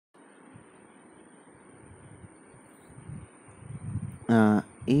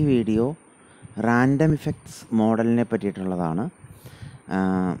ഈ video random effects മോഡലിനെ പറ്റിയിട്ടുള്ളതാണ്.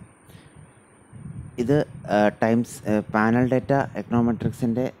 ഇത് പാനൽ ഡാറ്റ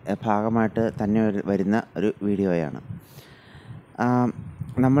എക്കണോമെട്രിക്സിൻ്റെ ഭാഗമായിട്ട് തന്നെ വരുന്ന ഒരു വീഡിയോയാണ്.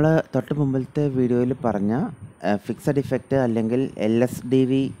 നമ്മൾ തൊട്ട് മുമ്പിലത്തെ വീഡിയോയിൽ പറഞ്ഞ ഫിക്സഡ് ഇഫക്റ്റ് അല്ലെങ്കിൽ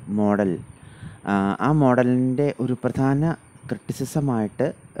LSDV മോഡൽ, ആ മോഡലിൻ്റെ ഒരു പ്രധാന ക്രിറ്റിസിസമായിട്ട്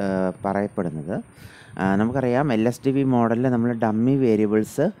പറയപ്പെടുന്നത്, നമുക്കറിയാം LSDV മോഡലിൽ നമ്മൾ ഡമ്മി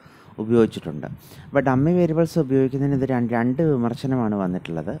വേരിയബിൾസ് ഉപയോഗിച്ചിട്ടുണ്ട്. അപ്പോൾ ഡമ്മി വേരിയബിൾസ് ഉപയോഗിക്കുന്നതിന് രണ്ട് വിമർശനമാണ്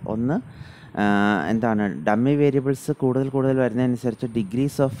വന്നിട്ടുള്ളത്. ഒന്ന്, എന്താണ്, ഡമ്മി വേരിയബിൾസ് കൂടുതൽ വരുന്നതനുസരിച്ച്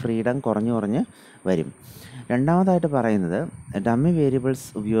ഡിഗ്രീസ് ഓഫ് ഫ്രീഡം കുറഞ്ഞ് വരും. രണ്ടാമതായിട്ട് പറയുന്നത്, ഡമ്മി വേരിയബിൾസ്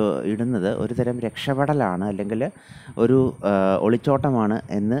ഇടുന്നത് ഒരു തരം രക്ഷപ്പെടലാണ് അല്ലെങ്കിൽ ഒരു ഒളിച്ചോട്ടമാണ്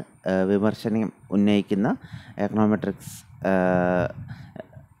എന്ന് വിമർശനം ഉന്നയിക്കുന്ന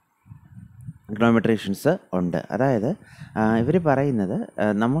എക്കണോമെട്രീഷ്യൻസ് ഉണ്ട്. അതായത് ഇവർ പറയുന്നത്,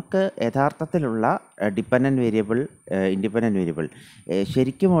 നമുക്ക് യഥാർത്ഥത്തിലുള്ള ഡിപ്പെൻഡൻറ്റ് വേരിയബിൾ, ഇൻഡിപെൻഡൻറ്റ് വേരിയബിൾ,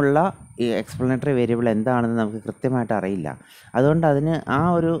 ശരിക്കുമുള്ള ഈ എക്സ്പ്ലനറ്ററി വേരിയബിൾ എന്താണെന്ന് നമുക്ക് കൃത്യമായിട്ട് അറിയില്ല. അതുകൊണ്ട് അതിന്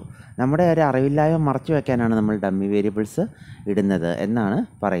നമ്മുടെ ഒരു അറിവില്ലായ്മ മറച്ചു വയ്ക്കാനാണ് നമ്മൾ ഡമ്മി വേരിയബിൾസ് ഇടുന്നത് എന്നാണ്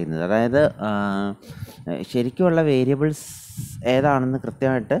പറയുന്നത്. അതായത് ശരിക്കുമുള്ള വേരിയബിൾസ് ഏതാണെന്ന്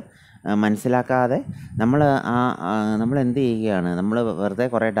കൃത്യമായിട്ട് മനസ്സിലാക്കാതെ നമ്മൾ എന്ത് ചെയ്യുകയാണ്, നമ്മൾ വെറുതെ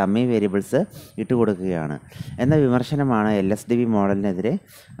കുറേ ഡമ്മി വേരിയബിൾസ് ഇട്ട് കൊടുക്കുകയാണ് എന്ന വിമർശനമാണ് LSDV മോഡലിനെതിരെ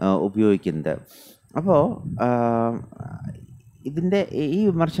ഉപയോഗിക്കുന്നത്. അപ്പോൾ ഈ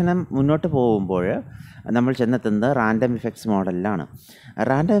വിമർശനം മുന്നോട്ട് പോകുമ്പോൾ നമ്മൾ ചെന്നെത്തുന്നത് റാൻഡം ഇഫക്ട്സ് മോഡലിലാണ്.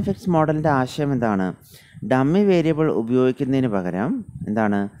 റാൻഡം ഇഫക്ട്സ് മോഡലിൻ്റെ ആശയം എന്താണ്? ഡമ്മി വേരിയബിൾ ഉപയോഗിക്കുന്നതിന് പകരം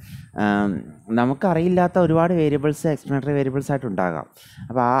എന്താണ്, നമുക്കറിയില്ലാത്ത ഒരുപാട് വേരിയബിൾസ് എക്സ്പ്ലനറ്ററി വേരിയബിൾസ് ആയിട്ടുണ്ടാകാം.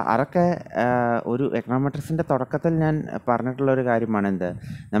 അപ്പോൾ അതൊക്കെ ഒരു എക്കണോമെട്രിക്സിൻ്റെ തുടക്കത്തിൽ ഞാൻ പറഞ്ഞിട്ടുള്ളൊരു കാര്യമാണ്.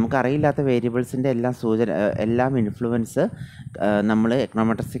 നമുക്കറിയില്ലാത്ത വേരിയബിൾസിൻ്റെ എല്ലാം ഇൻഫ്ലുവൻസ് നമ്മൾ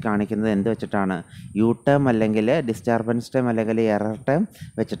എക്കണോമെട്രിക്സിൽ കാണിക്കുന്നത് എന്ത് വെച്ചിട്ടാണ്? യു ടേം അല്ലെങ്കിൽ ഡിസ്റ്റർബൻസ് ടേം അല്ലെങ്കിൽ എറർ ടേം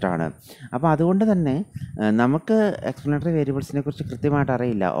വെച്ചിട്ടാണ്. അപ്പോൾ അതുകൊണ്ട് തന്നെ നമുക്ക് എക്സ്പ്ലനറ്ററി വേരിയബിൾസിനെ കുറിച്ച് കൃത്യമായിട്ട്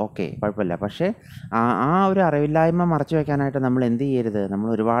അറിയില്ല, ഓക്കെ, കുഴപ്പമില്ല. പക്ഷേ ആ ഒരു അറിവില്ലായ്മ മറച്ചു വയ്ക്കാനായിട്ട് നമ്മൾ എന്ത് ചെയ്യരുത്, നമ്മൾ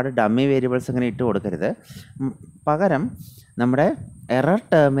ഒരുപാട് ഡമ്മി വേരിയബിൾസ് ഇങ്ങനെ ഇട്ട് കൊടുക്കരുത്. പകരം നമ്മുടെ എറർ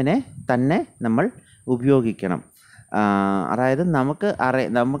ടേമിനെ തന്നെ നമ്മൾ ഉപയോഗിക്കണം. അതായത്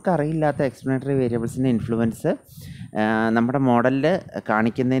നമുക്കറിയില്ലാത്ത എക്സ്പ്ലനറ്ററി വേരിയബിൾസിൻ്റെ ഇൻഫ്ലുവൻസ് നമ്മുടെ മോഡലിൽ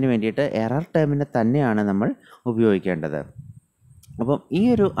കാണിക്കുന്നതിന് വേണ്ടിയിട്ട് എറർ ടേമിനെ തന്നെയാണ് നമ്മൾ ഉപയോഗിക്കേണ്ടത്. അപ്പം ഈ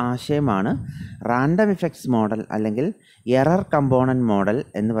ഒരു ആശയമാണ് റാൻഡം ഇഫക്ട്സ് മോഡൽ അല്ലെങ്കിൽ എറർ കമ്പോണൻറ്റ് മോഡൽ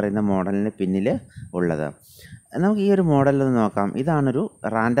എന്ന് പറയുന്ന മോഡലിന് പിന്നിൽ ഉള്ളത്. നമുക്ക് ഈ ഒരു മോഡലിൽ നോക്കാം. ഇതാണൊരു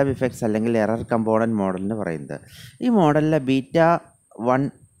റാൻഡം ഇഫക്ട്സ് അല്ലെങ്കിൽ എറർ കമ്പോണൻറ്റ് മോഡൽ എന്ന് പറയുന്നത്. ഈ മോഡലിലെ ബീറ്റ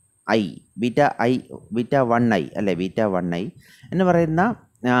 1i എന്ന് പറയുന്ന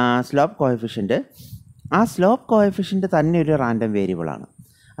സ്ലോപ്പ് കോഎഫിഷ്യൻറ്റ്, ആ സ്ലോപ്പ് കോഎഫിഷ്യൻറ്റ് തന്നെ ഒരു റാൻഡം വേരിയബിളാണ്.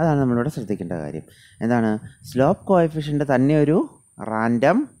 അതാണ് നമ്മളിവിടെ ശ്രദ്ധിക്കേണ്ട കാര്യം. എന്താണ്? സ്ലോപ്പ് കോഎഫിഷ്യൻറ്റ് തന്നെ ഒരു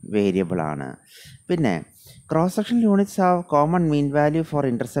റാൻഡം വേരിയബിളാണ്. പിന്നെ cross sectional units have common mean value four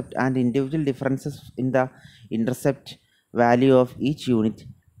intercept and individual differences in the intercept value of each unit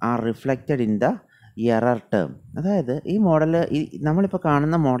R reflected in the error term. അതായത് ഈ മോഡൽ, നമ്മളിപ്പോൾ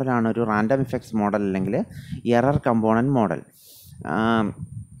കാണുന്ന മോഡലാണ് ഒരു റാൻഡം ഇഫക്ട്സ് മോഡൽ അല്ലെങ്കിൽ എറർ കമ്പോണൻറ്റ് മോഡൽ.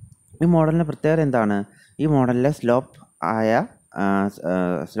 ഈ മോഡലിൻ്റെ പ്രത്യേകത എന്താണ്? ഈ മോഡലിലെ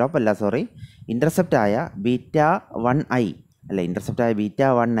ഇൻ്റർസെപ്റ്റ് ആയ ബീറ്റ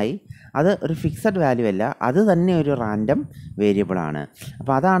 1i അത് ഒരു ഫിക്സഡ് വാല്യൂ അല്ല, അത് തന്നെ ഒരു റാൻഡം വേരിയബിളാണ്.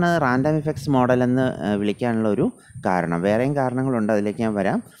 അപ്പോൾ അതാണ് റാൻഡം ഇഫക്ട്സ് മോഡൽ എന്ന് വിളിക്കാനുള്ള ഒരു കാരണം. വേറെയും കാരണങ്ങളുണ്ട്, അതിലേക്ക് ഞാൻ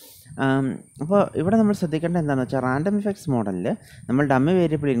വരാം. അപ്പോൾ ഇവിടെ നമ്മൾ ശ്രദ്ധിക്കേണ്ടത് എന്താണെന്ന് വെച്ചാൽ, റാൻഡം ഇഫക്ട്സ് മോഡലിൽ നമ്മൾ ഡമ്മി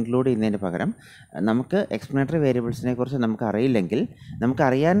വേരിയബിൾ ഇൻക്ലൂഡ് ചെയ്യുന്നതിന് പകരം നമുക്ക് എക്സ്പ്ലനറ്ററി വേരിയബിൾസിനെ കുറിച്ച് നമുക്കറിയില്ലെങ്കിൽ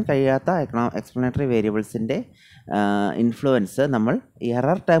നമുക്കറിയാൻ കഴിയാത്ത എക്സ്പ്ലനറ്ററി വേരിയബിൾസിൻ്റെ ഇൻഫ്ലുവൻസ് നമ്മൾ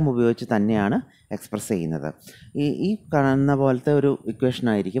എറർ ടേം ഉപയോഗിച്ച് തന്നെയാണ് എക്സ്പ്രസ് ചെയ്യുന്നത്. ഈ കാണുന്ന പോലത്തെ ഒരു ഇക്വേഷൻ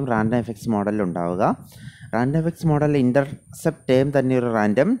ആയിരിക്കും റാൻഡം ഇഫക്ട്സ് മോഡലിൽ ഉണ്ടാവുക. റാൻഡം ഇഫക്ട്സ് മോഡലിൽ ഇൻ്റർസെപ്റ്റ് ടേം തന്നെ ഒരു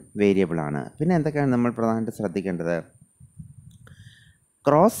റാൻഡം വേരിയബിളാണ്. പിന്നെ എന്തൊക്കെയാണ് നമ്മൾ പ്രധാനമായിട്ട് ശ്രദ്ധിക്കേണ്ടത്?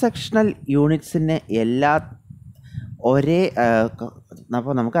 ക്രോസ് സെക്ഷണൽ യൂണിറ്റ്സിന്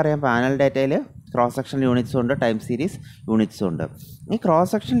അപ്പോൾ നമുക്കറിയാം പാനൽ ഡാറ്റയിൽ ക്രോസ് സെക്ഷണൽ യൂണിറ്റ്സും ഉണ്ട്, ടൈം സീരീസ് യൂണിറ്റ്സും ഉണ്ട്. ഈ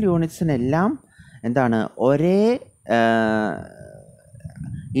ക്രോസ് സെക്ഷണൽ യൂണിറ്റ്സിനെല്ലാം എന്താണ്, ഒരേ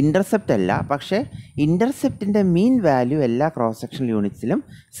ഇൻ്റർസെപ്റ്റ് അല്ല, പക്ഷേ ഇൻ്റർസെപ്റ്റിൻ്റെ മീൻ വാല്യൂ എല്ലാ ക്രോസ് സെക്ഷണൽ യൂണിറ്റ്സിലും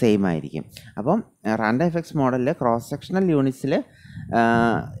സെയിം ആയിരിക്കും. അപ്പം റാൻഡം ഇഫക്ട്സ് മോഡലിൽ ക്രോസ് സെക്ഷണൽ യൂണിറ്റ്സിൽ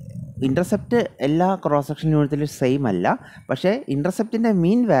ഇൻ്റർസെപ്റ്റ് എല്ലാ ക്രോസ് സെക്ഷണൽ യൂണിറ്റിലും സെയിം അല്ല, പക്ഷേ ഇൻ്റർസെപ്റ്റിൻ്റെ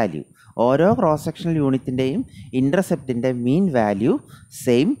മീൻ വാല്യൂ, ഓരോ cross sectional യൂണിറ്റിൻ്റെയും ഇൻ്റർസെപ്റ്റിൻ്റെ mean value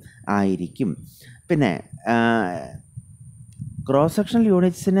same ആയിരിക്കും. പിന്നെ ക്രോസ് സെക്ഷണൽ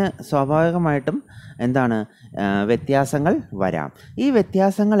യൂണിറ്റ്സിന് സ്വാഭാവികമായിട്ടും എന്താണ് വ്യത്യാസങ്ങൾ വരാം. ഈ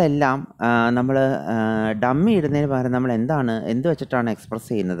വ്യത്യാസങ്ങളെല്ലാം നമ്മൾ ഡമ്മി ഇടുന്നതിന് പകരം നമ്മൾ എന്ത് വെച്ചിട്ടാണ് എക്സ്പ്രസ്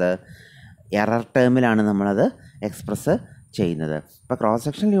ചെയ്യുന്നത്? എറർ ടേമിലാണ് നമ്മളത് എക്സ്പ്രസ് ചെയ്യുന്നത്. ഇപ്പോൾ ക്രോസ്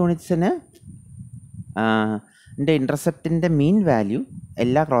സെക്ഷണൽ യൂണിറ്റ്സിന് ഇൻ്റർസെപ്റ്റിൻ്റെ മീൻ വാല്യൂ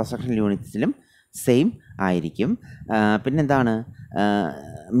എല്ലാ ക്രോസ് സെക്ഷണൽ യൂണിറ്റ്സിലും സെയിം ആയിരിക്കും. പിന്നെന്താണ്,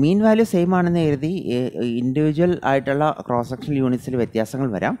 മീൻ വാല്യൂ സെയിം ആണെന്ന് കരുതി ഇൻഡിവിജ്വൽ ആയിട്ടുള്ള ക്രോസ് സെക്ഷണൽ യൂണിറ്റ്സിൽ വ്യത്യാസങ്ങൾ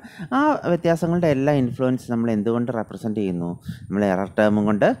വരാം. ആ വ്യത്യാസങ്ങളുടെ എല്ലാ ഇൻഫ്ലുവൻസ് നമ്മൾ എന്തുകൊണ്ട് റെപ്രസെൻ്റ് ചെയ്യുന്നു? നമ്മൾ എറർ ടേമും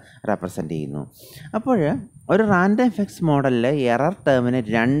കൊണ്ട് റെപ്രസെൻ്റ് ചെയ്യുന്നു. അപ്പോൾ ഒരു റാൻഡം എഫക്ട്സ് മോഡലിൽ എറർ ടേമിന്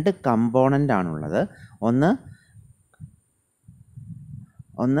 2 കമ്പോണൻ്റ് ആണുള്ളത്.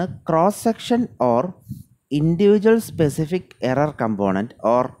 ഒന്ന് cross section or individual specific error component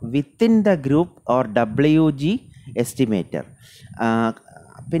or within the group or WG estimator.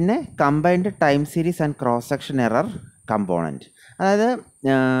 പിന്നെ combined time series and cross section error component. അതായത്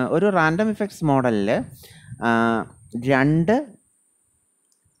ഒരു റാൻഡം ഇഫക്ട്സ് മോഡലിൽ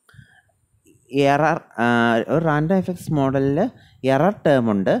ഒരു റാൻഡം ഇഫക്ട്സ് മോഡലിൽ എറർ ടേം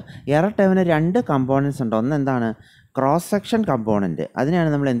ഉണ്ട്. എറർ ടേമിന് 2 കമ്പോണൻസ് ഉണ്ട്. ഒന്ന് എന്താണ്? Cross section component. അതിനെയാണ്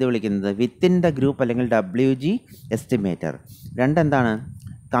നമ്മൾ എന്ത് വിളിക്കുന്നത്? വിത്തിൻ ദ ഗ്രൂപ്പ് അല്ലെങ്കിൽ WG എസ്റ്റിമേറ്റർ. 2 എന്താണ്?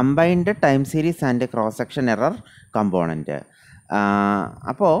 Combined time series and cross section error component.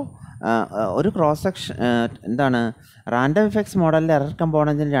 അപ്പോൾ ഒരു ക്രോസ് സെക്ഷൻ എന്താണ്? റാൻഡം ഇഫക്ട്സ് മോഡലിൻ്റെ എറർ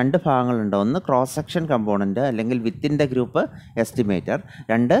കമ്പോണൻറ്റിന് 2 ഭാഗങ്ങളുണ്ട്. ഒന്ന് ക്രോസ് സെക്ഷൻ കമ്പോണൻറ്റ് അല്ലെങ്കിൽ within the group estimator.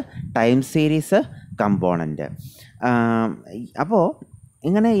 2 time series component. അപ്പോൾ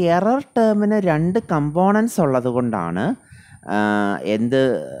ഇങ്ങനെ എറർ ടേമിന് 2 കമ്പോണൻസ് ഉള്ളത് കൊണ്ടാണ്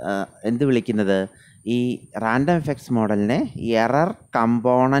എന്ത് വിളിക്കുന്നത്? ഈ റാൻഡം എഫക്ട്സ് മോഡലിനെ എറർ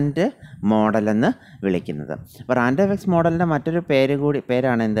കമ്പോണൻറ്റ് മോഡലെന്ന് വിളിക്കുന്നത്. അപ്പോൾ റാൻഡം എഫക്ട്സ് മോഡലിൻ്റെ മറ്റൊരു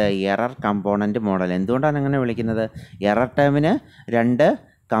പേരാണ് എറർ കമ്പോണൻറ്റ് മോഡൽ. എന്തുകൊണ്ടാണ് അങ്ങനെ വിളിക്കുന്നത്? എറർ ടേമിന് 2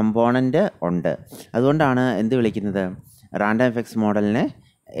 കമ്പോണൻറ്റ് ഉണ്ട്. അതുകൊണ്ടാണ് എന്ത് വിളിക്കുന്നത്? റാൻഡം എഫക്ട്സ് മോഡലിനെ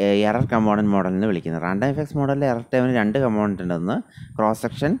എറർ കമ്പോണൻറ്റ് മോഡൽ എന്ന് വിളിക്കുന്നത്. റാൻഡം എഫക്ട്സ് മോഡലിൽ എറർ ടേമിന് 2 കമ്പോണൻറ്റ് ഉണ്ട്. ഒന്ന് ക്രോസ്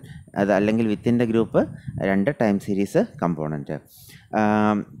സെക്ഷൻ അല്ലെങ്കിൽ within the group, 2 time series component.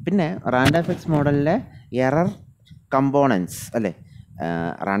 പിന്നെ റാൻഡം എഫക്ട്സ് മോഡലിലെ എറർ കമ്പോണൻസ് അല്ലേ,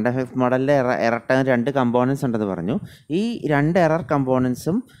 റാൻഡം എഫക്ട്സ് മോഡലിലെ എറർ ടേമിന് 2 കമ്പോണൻസ് ഉണ്ടെന്ന് പറഞ്ഞു. ഈ 2 എറർ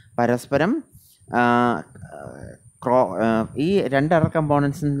കമ്പോണൻസും പരസ്പരം ഈ 2 എറർ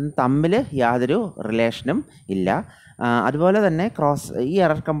കമ്പോണൻസും തമ്മിൽ യാതൊരു റിലേഷനും ഇല്ല. അതുപോലെ തന്നെ ഈ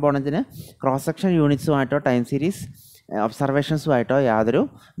error കമ്പോണൻറ്റിന് cross section യൂണിറ്റ്സുമായിട്ടോ time series ഒബ്സർവേഷൻസുമായിട്ടോ യാതൊരു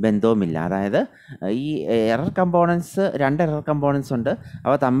ബന്ധവുമില്ല. അതായത് ഈ എറർ കമ്പോണൻസ് 2 എറർ കമ്പോണൻസ് ഉണ്ട്.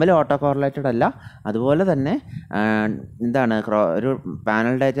 അവ തമ്മിൽ ഓട്ടോ കോറിലേറ്റഡ് അല്ല. അതുപോലെ തന്നെ ഒരു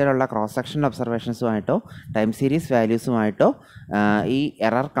panel ഡേറ്റയിലുള്ള cross section ഒബ്സർവേഷൻസുമായിട്ടോ time series വാല്യൂസുമായിട്ടോ ഈ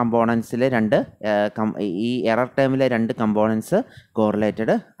എറർ കമ്പോണൻസിലെ ഈ എറർ ടേമിലെ 2 കമ്പോണൻസ്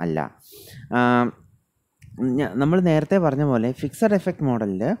കോറിലേറ്റഡ് അല്ല. നമ്മൾ നേരത്തെ പറഞ്ഞ പോലെ ഫിക്സഡ് എഫക്റ്റ്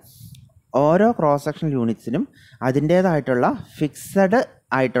മോഡലിൽ ഓരോ ക്രോസ് സെക്ഷൻ യൂണിറ്റ്സിനും അതിൻ്റേതായിട്ടുള്ള ഫിക്സഡ്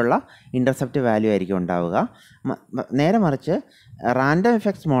ആയിട്ടുള്ള ഇൻ്റർസെപ്റ്റ് വാല്യൂ ആയിരിക്കും ഉണ്ടാവുക. നേരെ മറിച്ച് റാൻഡം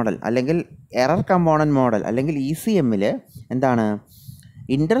ഇഫക്ട്സ് മോഡൽ അല്ലെങ്കിൽ എറർ കമ്പോണൻറ്റ് മോഡൽ അല്ലെങ്കിൽ ECMൽ എന്താണ്?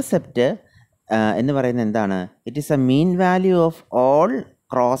 ഇൻ്റർസെപ്റ്റ് എന്ന് പറയുന്നത് എന്താണ്? It is A mean value of all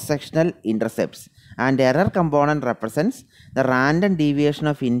cross sectional intercepts and error component represents the random deviation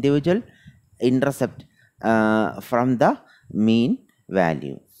of individual intercept from the mean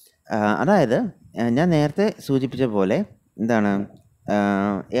value. അതായത് ഞാൻ നേരത്തെ സൂചിപ്പിച്ച പോലെ എന്താണ്?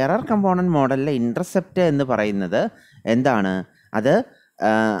 എറർ കമ്പോണൻറ്റ് മോഡലിലെ ഇൻ്റർസെപ്റ്റ് എന്ന് പറയുന്നത് എന്താണ്?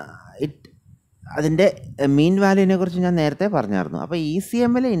 അതിൻ്റെ മീൻ വാല്യൂവിനെ കുറിച്ച് ഞാൻ നേരത്തെ പറഞ്ഞായിരുന്നു. അപ്പോൾ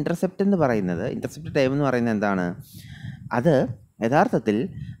ECMലെ ഇൻ്റർസെപ്റ്റ് ടൈം എന്ന് പറയുന്നത് എന്താണ്? അത് യഥാർത്ഥത്തിൽ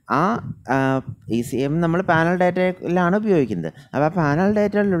ECM നമ്മൾ പാനൽ ഡാറ്റയിലാണ് ഉപയോഗിക്കുന്നത്. അപ്പോൾ ആ പാനൽ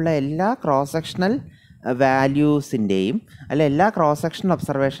ഡാറ്റയിലുള്ള എല്ലാ ക്രോസ് സെക്ഷണൽ വാല്യൂസിൻ്റെയും എല്ലാ ക്രോസ് സെക്ഷൻ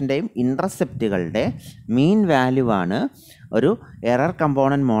ഒബ്സർവേഷൻ്റെയും ഇൻ്റർസെപ്റ്റുകളുടെ മീൻ വാല്യൂ ആണ് ഒരു എറർ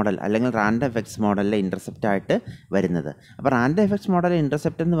കമ്പോണൻറ്റ് മോഡൽ അല്ലെങ്കിൽ റാൻഡം എഫക്ട്സ് മോഡലിലെ ഇൻ്റർസെപ്റ്റായിട്ട് വരുന്നത്. അപ്പോൾ റാൻഡം എഫക്ട്സ് മോഡലിലെ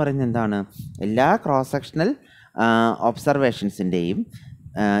ഇൻ്റർസെപ്റ്റ് എന്ന് പറയുന്നത് എന്താണ്? എല്ലാ ക്രോസ് സെക്ഷണൽ ഒബ്സർവേഷൻസിൻ്റെയും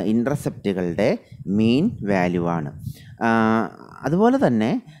ഇൻ്റർസെപ്റ്റുകളുടെ മീൻ വാല്യൂ ആണ്. അതുപോലെ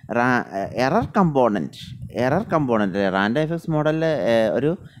തന്നെ എറർ കമ്പോണൻറ്റ് റാൻഡം എഫക്ട്സ് മോഡലിൽ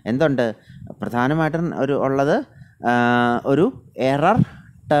എന്തുണ്ട്? പ്രധാനമായിട്ടും ഉള്ളത് ഒരു എറർ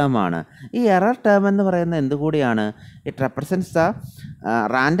ടേമാണ്. ഈ എറർ ടേം എന്ന് പറയുന്നത് എന്തുകൂടിയാണ്? It represents the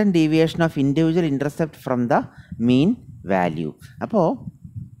random deviation of individual intercept from the mean value. അപ്പോൾ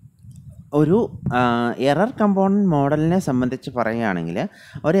ഒരു എറർ കമ്പോണൻറ്റ് മോഡലിനെ സംബന്ധിച്ച് പറയുകയാണെങ്കിൽ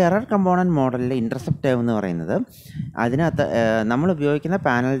ഒരു എറർ കമ്പോണൻറ്റ് മോഡലിലെ ഇൻ്റർസെപ്റ്റ് ടേം എന്ന് പറയുന്നത് അതിനകത്ത് നമ്മൾ ഉപയോഗിക്കുന്ന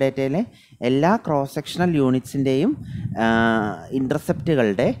പാനൽ ഡേറ്റയിലെ എല്ലാ ക്രോസ് സെക്ഷണൽ യൂണിറ്റ്സിൻ്റെയും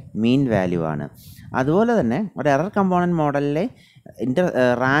ഇൻ്റർസെപ്റ്റുകളുടെ മീൻ വാല്യൂ ആണ്. അതുപോലെ തന്നെ ഒരു എറർ കമ്പോണൻറ്റ് മോഡലിലെ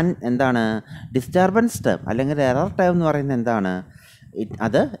എന്താണ് ഡിസ്റ്റർബൻസ് ടേം അല്ലെങ്കിൽ എറർ ടേം എന്ന് പറയുന്നത് എന്താണ്,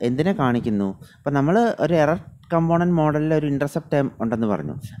 അത് എന്തിനെ കാണിക്കുന്നു? അപ്പോൾ നമ്മൾ ഒരു എറർ കമ്പോണൻറ്റ് മോഡലിൽ ഒരു ഇൻ്റർസെപ്റ്റ് ടേം ഉണ്ടെന്ന്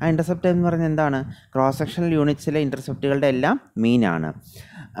പറഞ്ഞു. ആ ഇൻ്റർസെപ്റ്റ് ടേം എന്ന് പറയുന്നത് എന്താണ്? ക്രോസ് സെക്ഷണൽ യൂണിറ്റ്സിലെ ഇൻ്റർസെപ്റ്റുകളുടെ എല്ലാം മീനാണ്.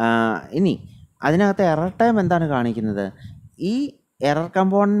 ഇനി അതിനകത്ത് എറർ ടേം എന്താണ് കാണിക്കുന്നത്? ഈ എറർ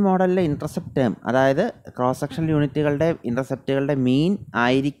കമ്പോണൻറ്റ് മോഡലിലെ ഇൻ്റർസെപ്റ്റ് ടേം, അതായത് ക്രോസ് സെക്ഷണൽ യൂണിറ്റുകളുടെ ഇൻ്റർസെപ്റ്റുകളുടെ മീൻ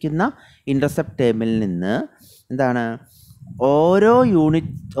ആയിരിക്കുന്ന ഇൻ്റർസെപ്റ്റ് ടേമിൽ നിന്ന് എന്താണ്,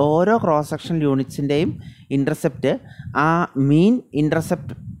 ഓരോ ക്രോസ് സെക്ഷണൽ യൂണിറ്റ്സിൻ്റെയും ഇൻ്റർസെപ്റ്റ് ആ മീൻ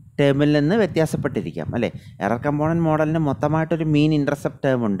ഇൻ്റർസെപ്റ്റ് ടേമിൽ നിന്ന് വ്യത്യാസപ്പെട്ടിരിക്കാം അല്ലേ. എറർ കമ്പോണൻറ്റ് മോഡലിന് മൊത്തമായിട്ടൊരു മീൻ ഇൻ്റർസെപ്റ്റ്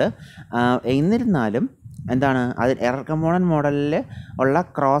ടേം ഉണ്ട്. എന്നിരുന്നാലും എന്താണ്, അത് എറർ കമ്പോണൻറ്റ് മോഡലിൽ ഉള്ള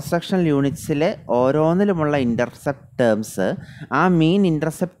ക്രോസ് സെക്ഷണൽ യൂണിറ്റ്സിലെ ഓരോന്നിലുമുള്ള ഇൻ്റർസെപ്റ്റ് ടേംസ് ആ മീൻ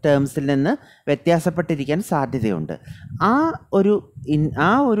ഇൻ്റർസെപ്റ്റ് ടേംസിൽ നിന്ന് വ്യത്യാസപ്പെട്ടിരിക്കാൻ സാധ്യതയുണ്ട്.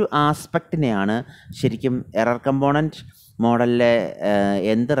 ആ ഒരു ആസ്പെക്റ്റിനെയാണ് ശരിക്കും എറർ കമ്പോണൻറ്റ് മോഡലിലെ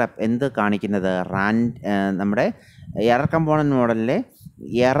എന്ത് കാണിക്കുന്നത്, നമ്മുടെ എറർ കമ്പോണൻറ്റ് മോഡലിലെ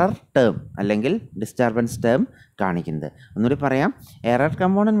എറർ ടേം അല്ലെങ്കിൽ ഡിസ്റ്റർബൻസ് ടേം കാണിക്കുന്നത്. ഒന്നുകൂടി പറയാം, എറർ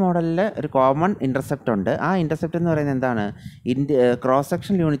കമ്പോണൻറ്റ് മോഡലിൽ ഒരു കോമൺ ഇൻ്റർസെപ്റ്റ് ഉണ്ട്. ആ ഇൻ്റർസെപ്റ്റ് എന്ന് പറയുന്നത് എന്താണ്, ക്രോസ്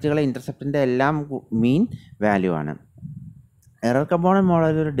സെക്ഷൻ യൂണിറ്റുകളെ ഇൻ്റർസെപ്റ്റിൻ്റെ എല്ലാം മീൻ വാല്യൂ ആണ്. എറർ കമ്പോണൻറ്റ്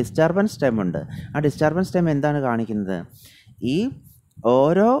മോഡലിൽ ഒരു ഡിസ്റ്റർബൻസ് ടേം ഉണ്ട്. ആ ഡിസ്റ്റർബൻസ് ടേം എന്താണ് കാണിക്കുന്നത്, ഈ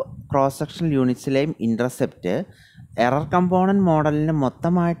ഓരോ cross section യൂണിറ്റ്സിലെയും intercept error component മോഡലിന്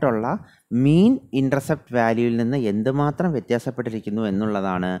മൊത്തമായിട്ടുള്ള മീൻ ഇൻ്റർസെപ്റ്റ് വാല്യൂവിൽ നിന്ന് എന്തുമാത്രം വ്യത്യാസപ്പെട്ടിരിക്കുന്നു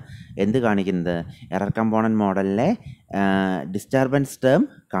എന്നുള്ളതാണ് എന്ത് കാണിക്കുന്നത്, എറർ കമ്പോണൻറ്റ് മോഡലിലെ ഡിസ്റ്റർബൻസ് ടേം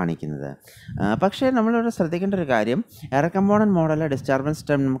കാണിക്കുന്നത്. പക്ഷേ നമ്മളിവിടെ ശ്രദ്ധിക്കേണ്ട ഒരു കാര്യം, എറർ കമ്പോണൻറ്റ് മോഡലിലെ ഡിസ്റ്റർബൻസ്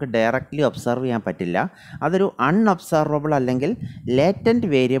ടേം നമുക്ക് ഡയറക്റ്റ്ലി ഒബ്സർവ് ചെയ്യാൻ പറ്റില്ല. അതൊരു അൺഒബ്സർവബിൾ അല്ലെങ്കിൽ ലേറ്റൻറ്റ്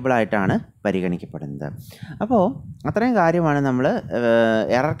വേരിയബിൾ ആയിട്ടാണ് പരിഗണിക്കപ്പെടുന്നത്. അപ്പോൾ അത്രയും കാര്യമാണ് നമ്മൾ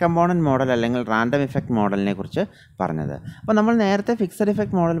എറർ കമ്പോണൻറ്റ് മോഡൽ അല്ലെങ്കിൽ റാൻഡം ഇഫക്റ്റ് മോഡലിനെ കുറിച്ച് പറഞ്ഞത്. അപ്പോൾ നമ്മൾ നേരത്തെ ഫിക്സഡ്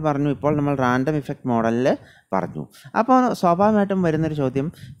ഇഫക്റ്റ് മോഡൽ പറഞ്ഞു, ഇപ്പോൾ നമ്മൾ റാൻഡം ഇഫക്റ്റ് മോഡലിൽ പറഞ്ഞു. അപ്പോൾ സ്വാഭാവികമായിട്ടും വരുന്നൊരു ചോദ്യം,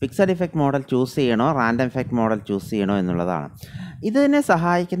 ഫിക്സഡ് ഇഫക്റ്റ് മോഡൽ ചൂസ് ചെയ്യണോ റാൻഡം ഇഫക്റ്റ് മോഡൽ ചൂസ് ചെയ്യണോ എന്നുള്ളതാണ്. ഇതിനെ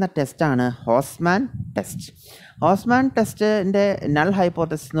സഹായിക്കുന്ന ടെസ്റ്റാണ് horseman test. Horseman ടെസ്റ്റിൻ്റെ null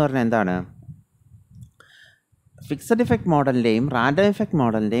hypothesis എന്ന് പറഞ്ഞാൽ എന്താണ്, fixed effect മോഡലിൻ്റെയും random effect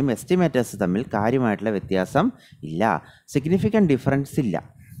മോഡലിൻ്റെയും estimators തമ്മിൽ കാര്യമായിട്ടുള്ള വ്യത്യാസം ഇല്ല, സിഗ്നിഫിക്കൻറ്റ് ഡിഫറൻസ് ഇല്ല.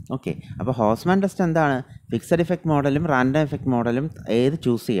 ഓക്കെ, അപ്പോൾ ഹോസ്മാൻ ടെസ്റ്റ് എന്താണ്, ഫിക്സഡ് ഇഫക്റ്റ് മോഡലും റാൻഡം ഇഫക്റ്റ് മോഡലും ഏത്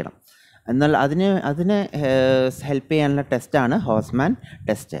ചൂസ് ചെയ്യണം എന്നാൽ അതിനെ ഹെൽപ്പ് ചെയ്യാനുള്ള ടെസ്റ്റാണ് ഹോസ്മാൻ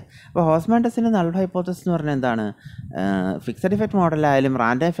ടെസ്റ്റ്. അപ്പോൾ ഹോസ്മാൻ ടെസ്റ്റിൻ്റെ നൾ ഹൈപ്പോത്തസിസ് എന്ന് പറഞ്ഞാൽ എന്താണ്, ഫിക്സഡ് ഇഫക്റ്റ് മോഡലായാലും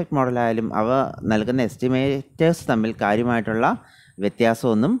റാൻഡം ഇഫക്റ്റ് മോഡലായാലും അവ നൽകുന്ന എസ്റ്റിമേറ്റേഴ്സ് തമ്മിൽ കാര്യമായിട്ടുള്ള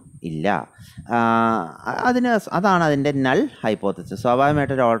വ്യത്യാസമൊന്നും ഇല്ല. അതാണ് അതിൻ്റെ നൾ ഹൈപ്പോത്തസിസ്.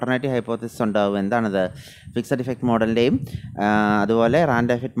 സ്വാഭാവികമായിട്ടൊരു ഓൾട്ടർനേറ്റീവ് ഹൈപ്പോത്തസിസ് ഉണ്ടാവും. എന്താണത്, ഫിക്സഡ് ഇഫക്റ്റ് മോഡലിൻ്റെയും അതുപോലെ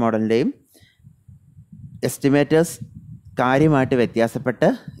റാൻഡം ഇഫക്റ്റ് മോഡലിൻ്റെയും എസ്റ്റിമേറ്റേഴ്സ് കാര്യമായിട്ട് വ്യത്യാസപ്പെട്ട്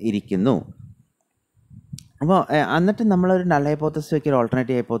ഇരിക്കുന്നു. അപ്പോൾ എന്നിട്ട് നമ്മളൊരു നൾ ഹൈപ്പോത്തസിസ് വയ്ക്കും, ഒരു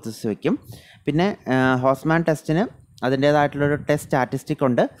ഓൾട്ടർനേറ്റീവ് ഹൈപ്പോത്തസിസ് വയ്ക്കും. പിന്നെ ഹോസ്മാൻ ടെസ്റ്റിന് അതിൻ്റേതായിട്ടുള്ളൊരു ടെസ്റ്റ് സ്റ്റാറ്റിസ്റ്റിക്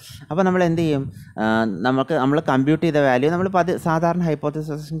ഉണ്ട്. അപ്പോൾ നമ്മൾ എന്ത് ചെയ്യും, നമ്മൾ കമ്പ്യൂട്ട് ചെയ്ത വാല്യൂ നമ്മൾ സാധാരണ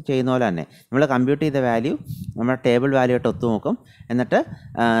ഹൈപ്പോത്തസിസ് ചെയ്യുന്ന പോലെ തന്നെ നമ്മൾ കമ്പ്യൂട്ട് ചെയ്ത വാല്യൂ നമ്മുടെ ടേബിൾ വാല്യൂ ആയിട്ട് ഒത്തുനോക്കും. എന്നിട്ട്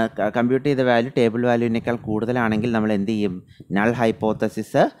കമ്പ്യൂട്ട് ചെയ്ത വാല്യൂ ടേബിൾ വാല്യൂവിനേക്കാൾ കൂടുതലാണെങ്കിൽ നമ്മൾ എന്ത് ചെയ്യും, നൾ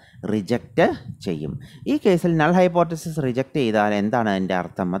ഹൈപ്പോത്തസിസ് റിജക്റ്റ് ചെയ്യും. ഈ കേസിൽ നൾ ഹൈപ്പോത്തസിസ് റിജക്റ്റ് ചെയ്താൽ എന്താണ് അതിൻ്റെ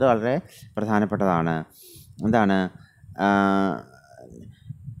അർത്ഥം, അത് വളരെ പ്രധാനപ്പെട്ടതാണ്. എന്താണ്,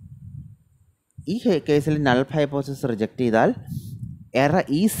 ഈ കേസിൽ നൾ ഹൈപ്പോത്തസിസ് റിജക്റ്റ് ചെയ്താൽ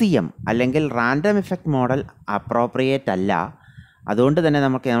ECM അല്ലെങ്കിൽ റാൻഡം ഇഫക്റ്റ് മോഡൽ അപ്രോപ്രിയേറ്റ് അല്ല. അതുകൊണ്ട് തന്നെ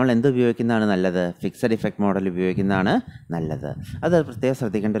നമ്മൾ എന്ത് ഉപയോഗിക്കുന്നതാണ് നല്ലത്, ഫിക്സഡ് ഇഫക്റ്റ് മോഡൽ ഉപയോഗിക്കുന്നതാണ് നല്ലത്. അത് പ്രത്യേകം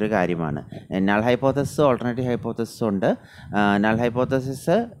ശ്രദ്ധിക്കേണ്ട ഒരു കാര്യമാണ്. നൾ ഹൈപ്പോത്തസിസ് ഓൾട്ടർനേറ്റീവ് ഹൈപ്പോത്തസിസ് ഉണ്ട്. നൾ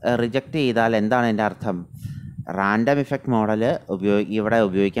ഹൈപ്പോത്തസിസ് റിജക്റ്റ് ചെയ്താൽ എന്താണ് അതിൻ്റെ അർത്ഥം, റാൻഡം ഇഫക്റ്റ് മോഡൽ ഇവിടെ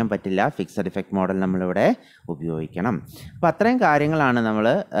ഉപയോഗിക്കാൻ പറ്റില്ല, ഫിക്സഡ് ഇഫക്റ്റ് മോഡൽ നമ്മളിവിടെ ഉപയോഗിക്കണം. അപ്പോൾ അത്രയും കാര്യങ്ങളാണ് നമ്മൾ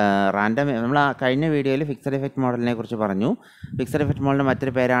കഴിഞ്ഞ വീഡിയോയിൽ ഫിക്സഡ് ഇഫക്റ്റ് മോഡലിനെ കുറിച്ച് പറഞ്ഞു. ഫിക്സഡ് ഇഫക്റ്റ് മോഡലിൻ്റെ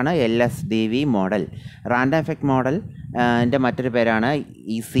മറ്റൊരു പേരാണ് LSDV model. Random effect model ൻ്റെ മറ്റൊരു പേരാണ്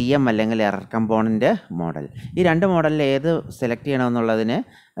ECM അല്ലെങ്കിൽ എറർ കമ്പോണൻറ്റ് മോഡൽ. ഈ രണ്ട് മോഡലിൽ ഏത് സെലക്ട് ചെയ്യണമെന്നുള്ളതിന്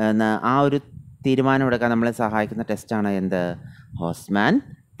ആ ഒരു തീരുമാനമെടുക്കാൻ നമ്മളെ സഹായിക്കുന്ന ടെസ്റ്റാണ് എന്ത്, horseman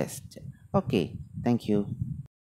test. Okay, thank you.